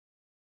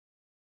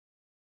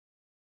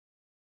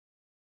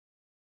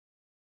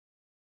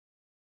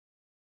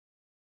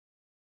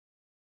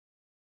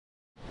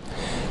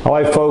All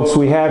right, folks,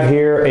 we have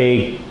here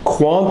a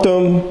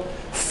Quantum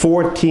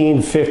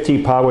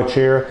 1450 power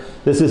chair.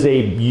 This is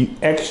a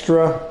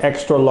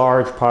extra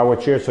large power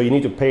chair, so you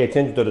need to pay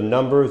attention to the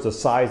numbers, the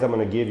size I'm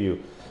going to give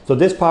you. So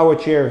this power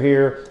chair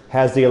here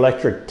has the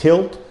electric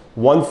tilt,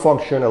 one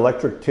function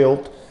electric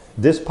tilt.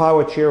 This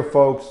power chair,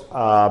 folks,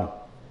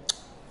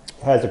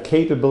 has a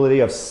capability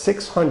of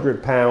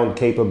 600-pound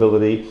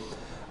capability.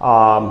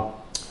 All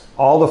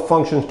the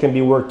functions can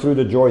be worked through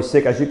the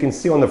joystick. As you can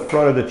see on the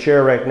front of the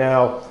chair right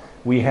now,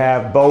 we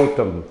have both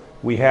of them.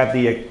 We have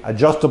the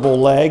adjustable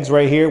legs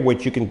right here,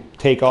 which you can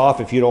take off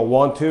if you don't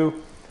want to.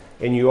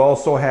 And you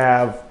also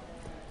have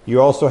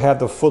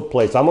the foot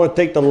plates. I'm going to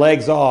take the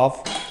legs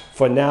off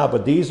for now,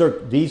 but these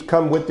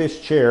come with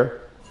this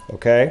chair,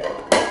 okay?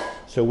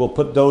 So we'll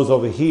put those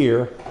over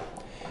here.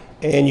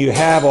 And you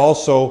have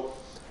also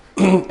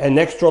an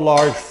extra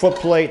large foot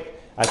plate.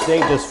 I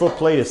think this foot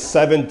plate is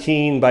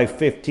 17 by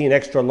 15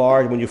 extra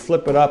large. When you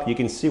flip it up, you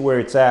can see where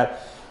it's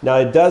at. Now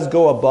it does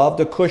go above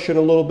the cushion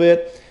a little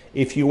bit.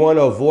 If you want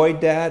to avoid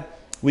that,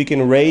 we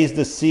can raise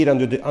the seat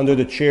under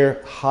the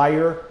chair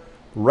higher.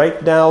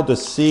 Right now the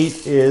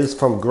seat is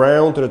from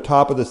ground to the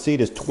top of the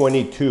seat is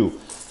 22.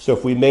 So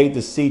if we made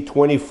the seat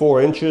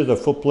 24 inches, the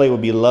foot plate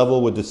would be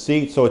level with the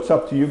seat. So it's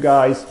up to you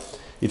guys,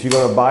 if you're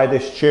going to buy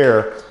this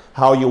chair,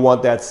 how you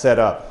want that set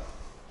up.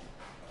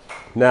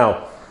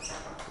 Now,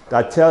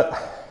 I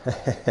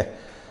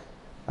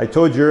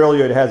told you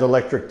earlier it has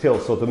electric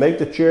tilt. So to make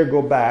the chair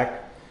go back,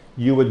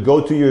 you would go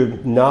to your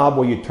knob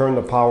where you turn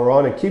the power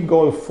on and keep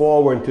going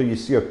forward until you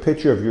see a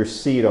picture of your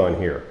seat on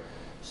here.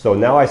 So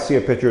now I see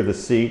a picture of the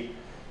seat.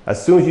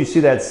 As soon as you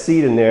see that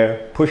seat in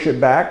there, push it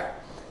back.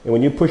 And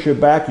when you push it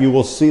back, you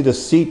will see the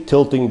seat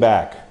tilting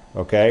back,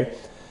 okay?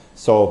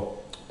 So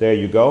there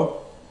you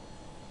go.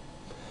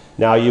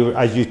 Now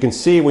as you can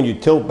see, when you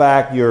tilt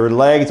back, your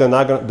legs are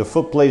not going to, the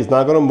foot plate is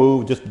not going to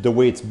move just the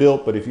way it's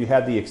built. But if you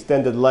had the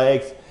extended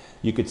legs,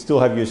 you could still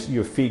have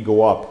your feet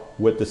go up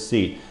with the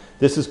seat.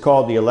 This is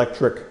called the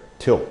electric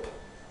tilt,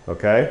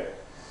 okay?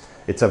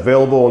 It's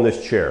available in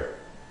this chair.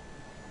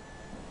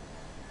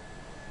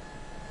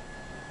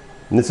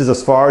 And this is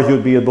as far as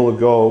you'd be able to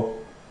go.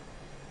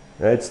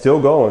 And it's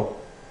still going.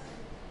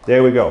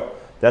 There we go.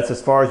 That's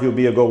as far as you'll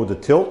be able to go with the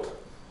tilt.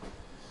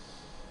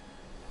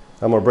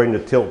 I'm going to bring the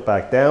tilt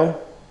back down.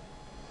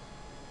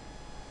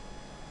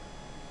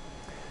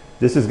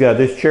 This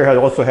chair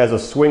also has a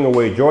swing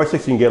away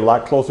joystick, so you can get a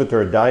lot closer to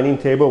a dining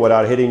table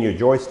without hitting your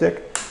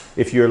joystick.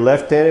 If you're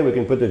left-handed, we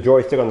can put the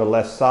joystick on the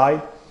left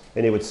side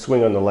and it would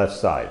swing on the left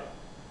side,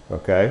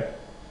 okay?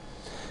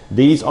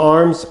 These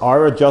arms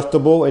are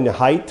adjustable in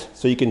height,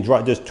 so you can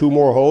drop, there's 2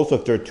 more holes. So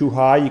if they're too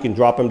high, you can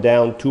drop them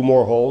down 2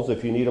 more holes.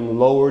 If you need them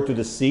lower to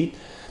the seat,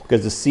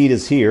 because the seat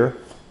is here,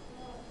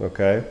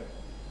 okay?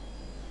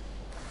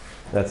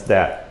 That's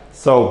that.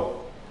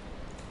 So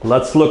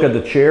let's look at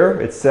the chair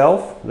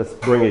itself. Let's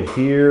bring it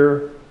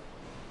here.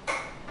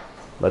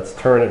 Let's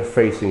turn it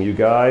facing you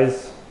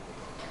guys.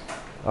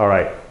 All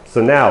right. So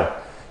now,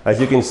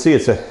 as you can see,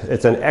 it's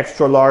an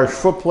extra large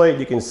foot plate.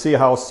 You can see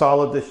how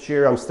solid this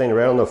chair. I'm staying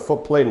right on the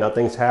foot plate.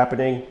 Nothing's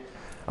happening.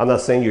 I'm not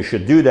saying you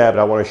should do that,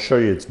 but I want to show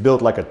you it's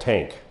built like a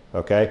tank.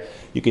 Okay.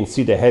 You can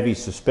see the heavy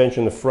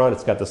suspension in the front.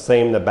 It's got the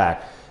same in the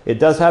back. It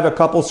does have a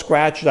couple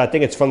scratches. I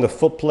think it's from the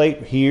foot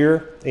plate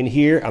here and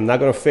here. I'm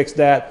not going to fix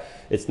that.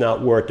 It's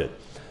not worth it.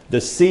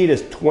 The seat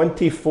is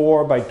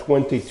 24 by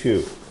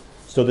 22.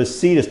 So the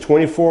seat is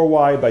 24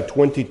 wide by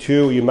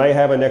 22. You might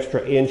have an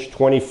extra inch,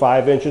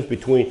 25 inches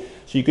between.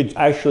 So you could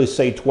actually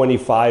say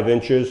 25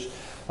 inches.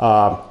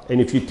 And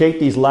if you take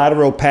these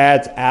lateral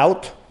pads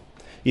out,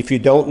 if you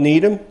don't need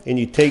them, and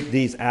you take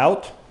these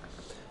out,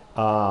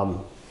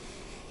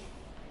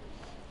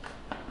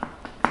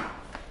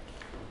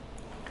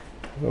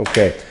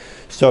 okay.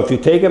 So if you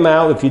take them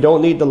out, if you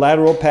don't need the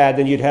lateral pad,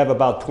 then you'd have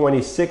about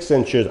 26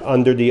 inches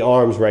under the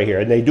arms right here.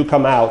 And they do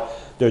come out.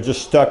 They're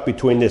just stuck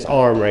between this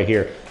arm right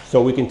here.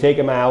 So we can take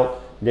them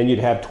out, then you'd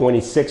have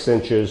 26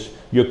 inches.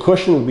 Your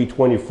cushion would be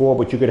 24,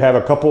 but you could have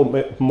a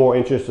couple more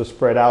inches to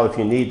spread out if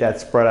you need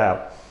that spread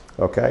out,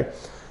 okay?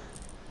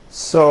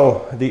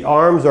 So the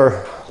arms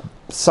are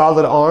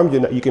solid arms.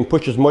 You can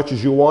push as much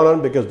as you want on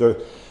them because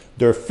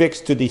they're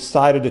fixed to the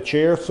side of the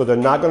chair, so they're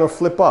not gonna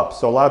flip up.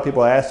 So a lot of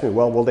people ask me,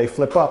 well, will they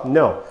flip up?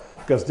 No,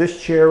 because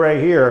this chair right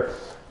here,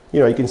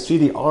 you know, you can see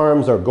the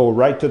arms go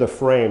right to the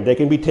frame. They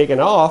can be taken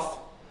off.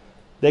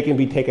 They can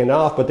be taken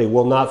off, but they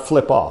will not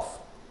flip off.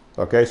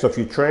 Okay, so if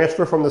you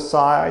transfer from the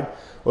side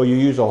or you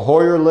use a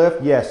Hoyer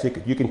lift, yes,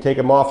 you can take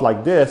them off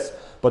like this,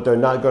 but they're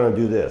not going to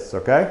do this,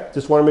 okay?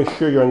 Just want to make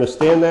sure you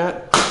understand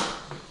that.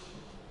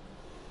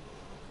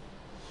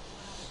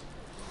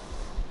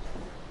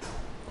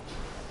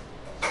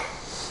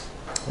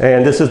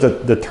 And this is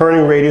the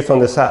turning radius on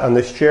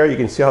this chair. You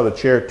can see how the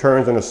chair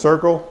turns in a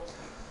circle.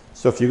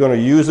 So if you're going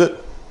to use it,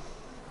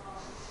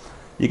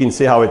 you can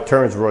see how it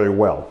turns really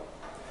well.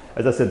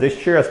 As I said, this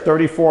chair has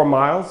 34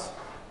 miles.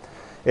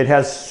 It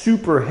has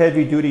super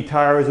heavy duty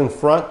tires in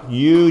front.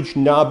 Huge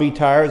knobby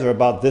tires are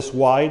about this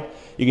wide.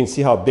 You can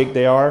see how big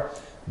they are.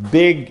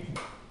 Big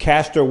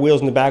caster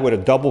wheels in the back with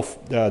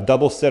a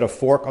double set of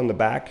fork on the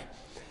back.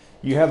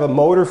 You have a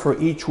motor for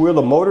each wheel.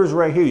 The motor's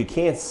right here. You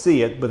can't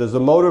see it, but there's a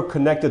motor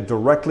connected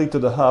directly to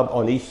the hub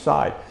on each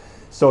side.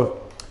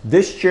 So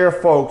this chair,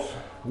 folks,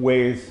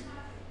 weighs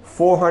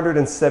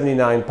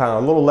 479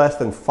 pounds, a little less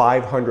than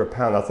 500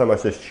 pounds. That's how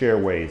much this chair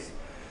weighs.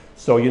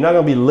 So you're not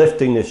going to be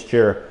lifting this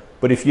chair.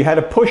 But if you had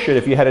to push it,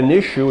 if you had an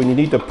issue and you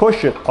need to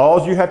push it,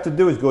 all you have to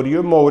do is go to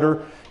your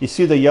motor. You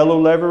see the yellow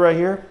lever right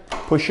here?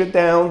 Push it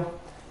down,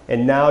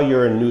 and now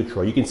you're in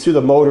neutral. You can see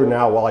the motor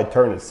now while I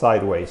turn it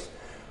sideways.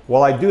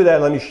 While I do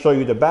that, let me show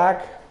you the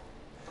back.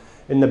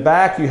 In the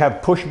back, you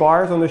have push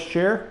bars on this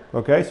chair.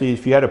 Okay, so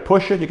if you had to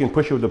push it, you can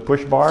push it with the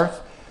push bars.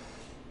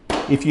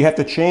 If you have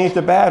to change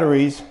the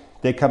batteries,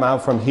 they come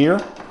out from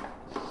here.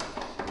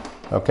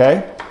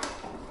 Okay.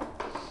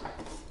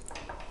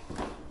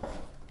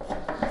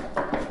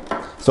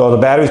 So the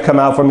batteries come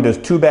out from me. There's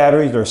two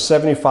batteries. They're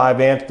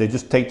 75 amps. They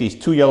just take these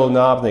two yellow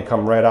knobs and they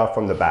come right out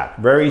from the back.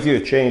 Very easy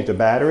to change the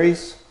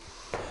batteries.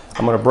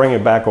 I'm going to bring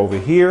it back over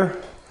here.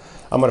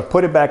 I'm going to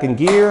put it back in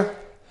gear.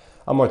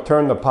 I'm going to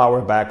turn the power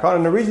back on.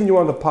 And the reason you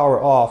want the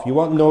power off, you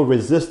want no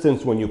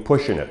resistance when you're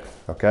pushing it.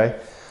 Okay.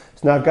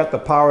 So now I've got the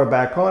power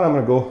back on. I'm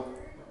going to go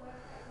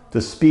to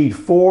speed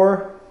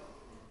 4.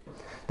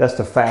 That's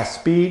the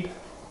fast speed.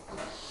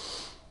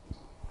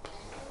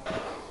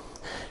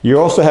 You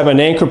also have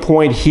an anchor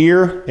point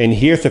here and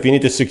here, so if you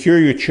need to secure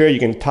your chair, you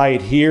can tie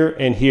it here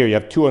and here. You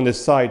have two on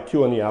this side,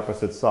 two on the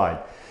opposite side.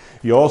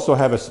 You also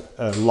have a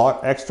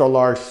extra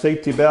large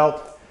safety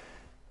belt.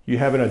 You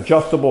have an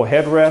adjustable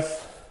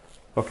headrest,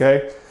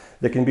 okay,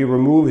 that can be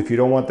removed if you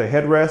don't want the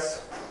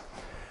headrest.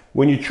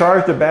 When you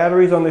charge the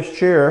batteries on this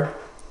chair,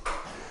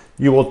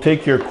 you will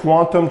take your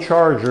quantum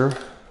charger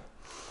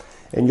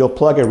and you'll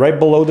plug it right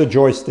below the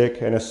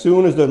joystick, and as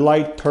soon as the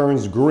light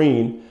turns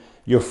green,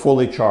 you're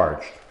fully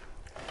charged.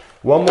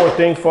 One more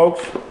thing,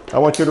 folks, I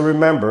want you to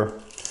remember,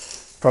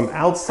 from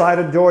outside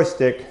of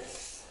joystick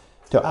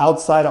to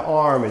outside of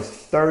arm is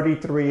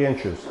 33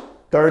 inches.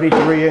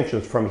 33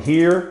 inches from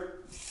here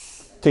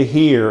to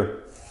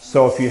here.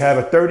 So if you have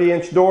a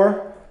 30-inch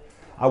door,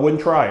 I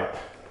wouldn't try it,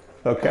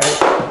 okay?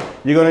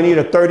 You're gonna need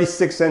a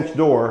 36-inch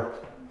door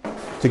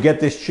to get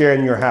this chair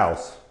in your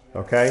house,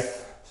 okay?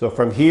 So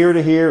from here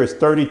to here is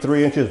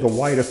 33 inches, the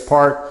widest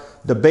part.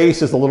 The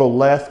base is a little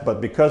less,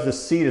 but because the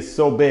seat is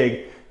so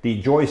big, the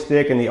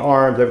joystick and the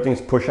arms, everything's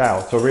pushed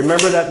out. So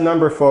remember that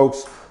number,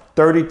 folks,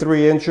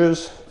 33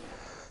 inches.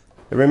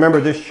 And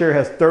remember, this chair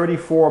has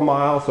 34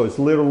 miles, so it's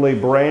literally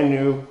brand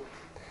new.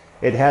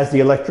 It has the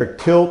electric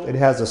tilt. It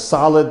has a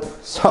solid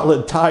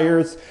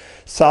tires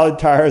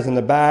in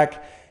the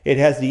back. It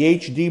has the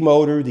HD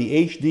motor,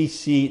 the HD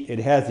seat. It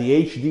has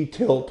the HD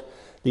tilt,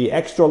 the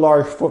extra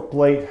large foot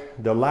plate,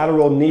 the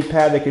lateral knee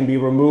pad that can be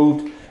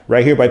removed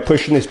right here by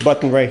pushing this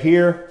button right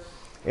here.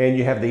 And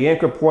you have the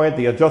anchor point,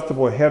 the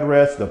adjustable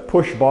headrest, the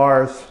push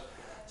bars.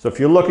 So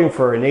if you're looking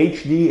for an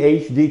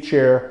HD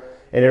chair,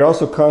 and it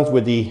also comes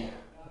with the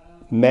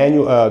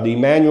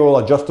manual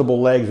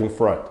adjustable legs in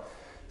front.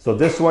 So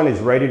this one is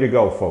ready to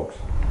go, folks.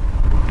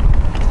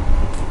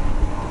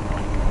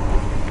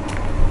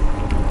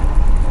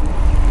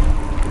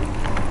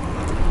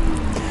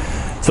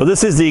 So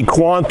this is the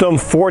Quantum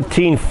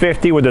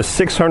 1450 with a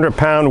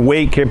 600-pound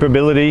weight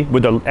capability,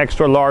 with the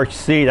extra large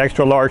seat,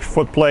 extra large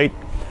foot plate,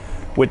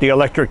 with the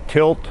electric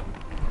tilt.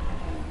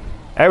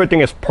 Everything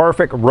is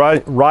perfect,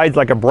 rides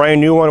like a brand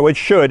new one, which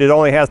should. It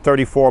only has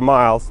 34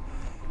 miles.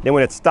 Then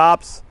when it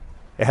stops,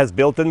 it has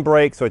built-in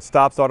brakes, so it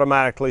stops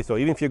automatically. So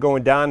even if you're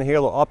going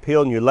downhill or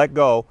uphill and you let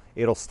go,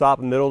 it'll stop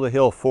in the middle of the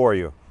hill for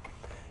you.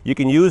 You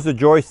can use the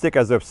joystick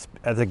as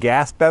a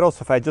gas pedal.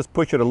 So if I just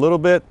push it a little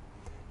bit,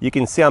 you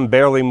can see I'm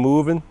barely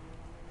moving.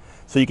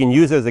 So you can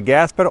use it as a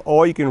gas pedal,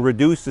 or you can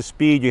reduce the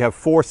speed. You have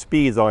 4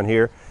 speeds on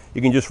here.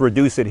 You can just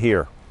reduce it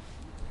here.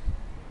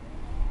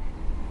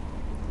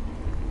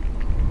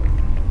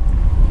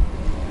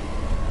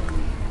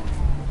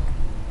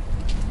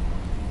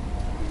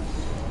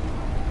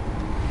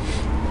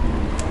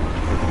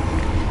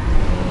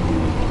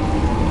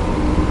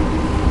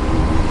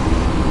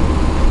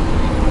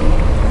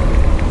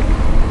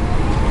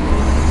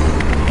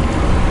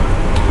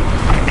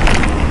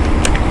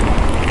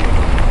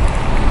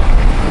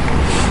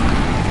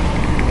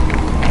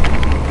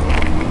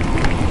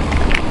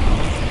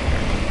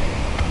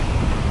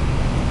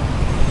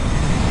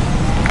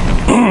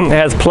 It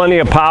has plenty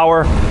of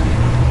power,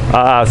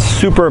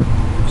 super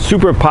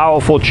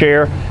powerful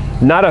chair.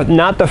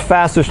 Not the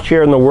fastest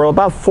chair in the world,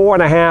 about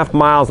 4.5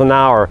 miles an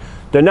hour.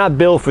 They're not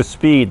built for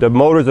speed. The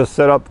motors are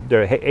set up,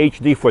 they're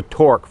HD for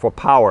torque, for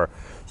power.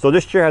 So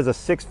this chair has a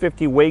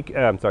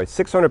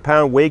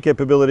 600-pound weight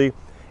capability.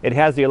 It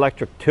has the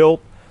electric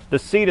tilt. The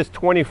seat is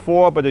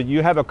 24, but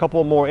you have a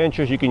couple more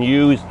inches you can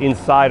use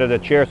inside of the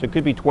chair, so it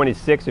could be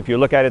 26 if you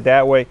look at it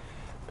that way.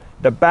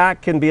 The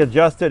back can be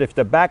adjusted. If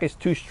the back is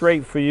too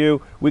straight for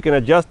you, we can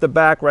adjust the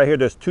back right here.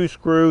 There's 2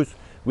 screws.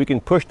 We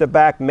can push the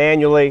back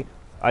manually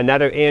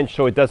another inch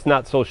so it does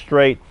not so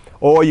straight,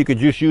 or you could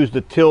just use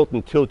the tilt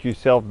and tilt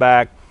yourself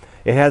back.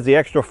 It has the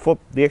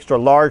extra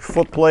large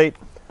foot plate.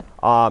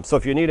 So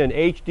if you need an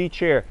HD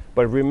chair,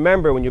 but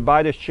remember when you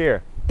buy this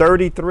chair,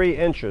 33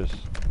 inches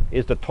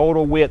is the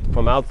total width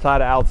from outside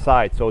to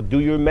outside. So do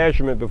your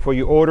measurement before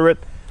you order it.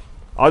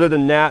 Other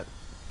than that,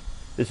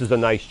 this is a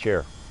nice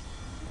chair.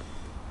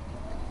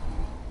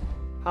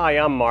 Hi,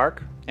 I'm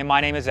Mark. And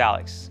my name is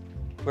Alex.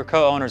 We're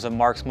co-owners of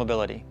Marc's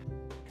Mobility.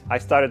 I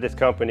started this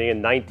company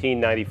in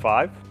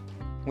 1995.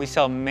 We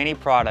sell many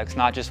products,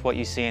 not just what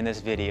you see in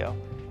this video.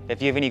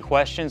 If you have any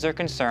questions or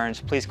concerns,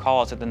 please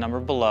call us at the number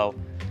below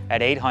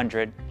at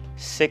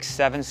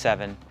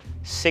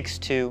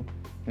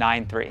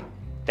 800-677-6293.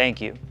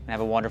 Thank you, and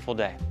have a wonderful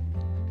day.